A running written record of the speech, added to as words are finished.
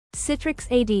Citrix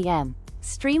ADM,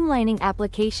 streamlining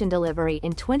application delivery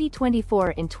in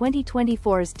 2024. In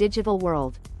 2024's digital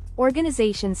world,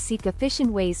 organizations seek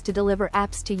efficient ways to deliver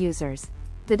apps to users.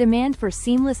 The demand for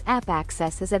seamless app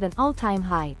access is at an all-time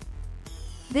high.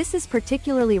 This is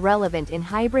particularly relevant in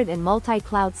hybrid and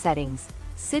multi-cloud settings.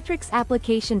 Citrix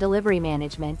Application Delivery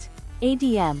Management,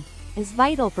 ADM, is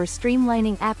vital for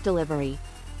streamlining app delivery.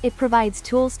 It provides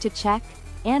tools to check,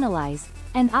 analyze,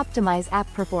 and optimize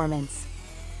app performance.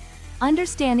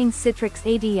 Understanding Citrix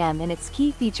ADM and its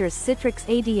key features. Citrix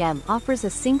ADM offers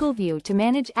a single view to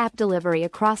manage app delivery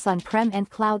across on-prem and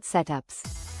cloud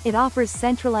setups. It offers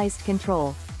centralized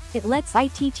control. It lets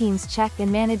IT teams check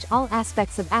and manage all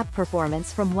aspects of app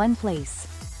performance from one place.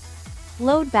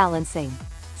 Load balancing.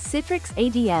 Citrix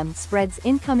ADM spreads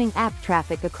incoming app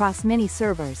traffic across many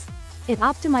servers. It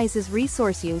optimizes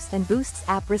resource use and boosts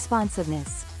app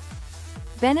responsiveness.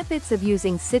 Benefits of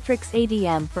using Citrix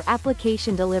ADM for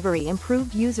application delivery: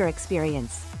 improved user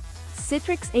experience.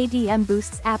 Citrix ADM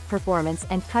boosts app performance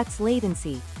and cuts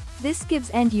latency. This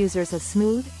gives end users a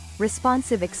smooth,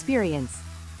 responsive experience.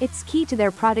 It's key to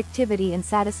their productivity and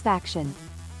satisfaction.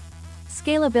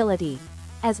 Scalability.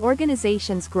 As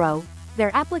organizations grow,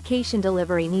 their application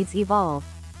delivery needs evolve.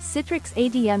 Citrix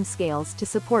ADM scales to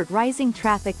support rising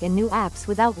traffic and new apps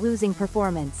without losing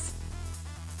performance.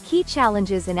 Key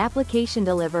challenges in application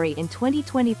delivery in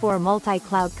 2024: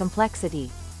 multi-cloud complexity.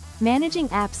 Managing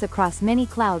apps across many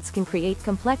clouds can create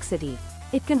complexity.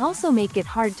 It can also make it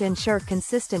hard to ensure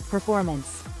consistent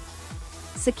performance.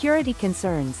 Security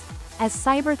concerns. As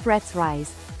cyber threats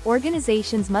rise,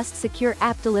 organizations must secure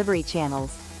app delivery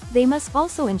channels. They must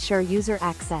also ensure user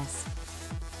access.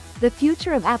 The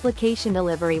future of application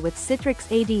delivery with Citrix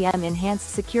ADM: enhanced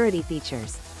security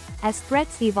features. As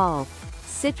threats evolve,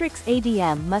 Citrix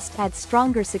ADM must add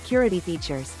stronger security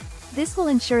features. This will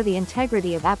ensure the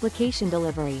integrity of application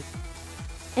delivery.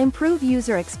 Improve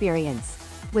user experience.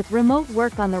 With remote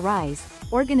work on the rise,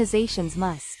 organizations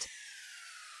must.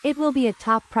 It will be a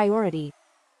top priority.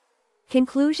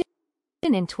 Conclusion.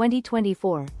 In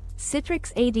 2024,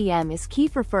 Citrix ADM is key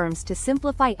for firms to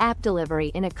simplify app delivery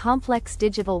in a complex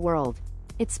digital world.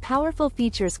 Its powerful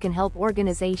features can help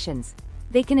organizations.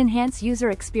 They can enhance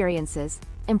user experiences,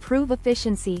 improve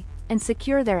efficiency, and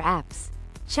secure their apps.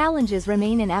 Challenges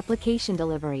remain in application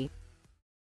delivery.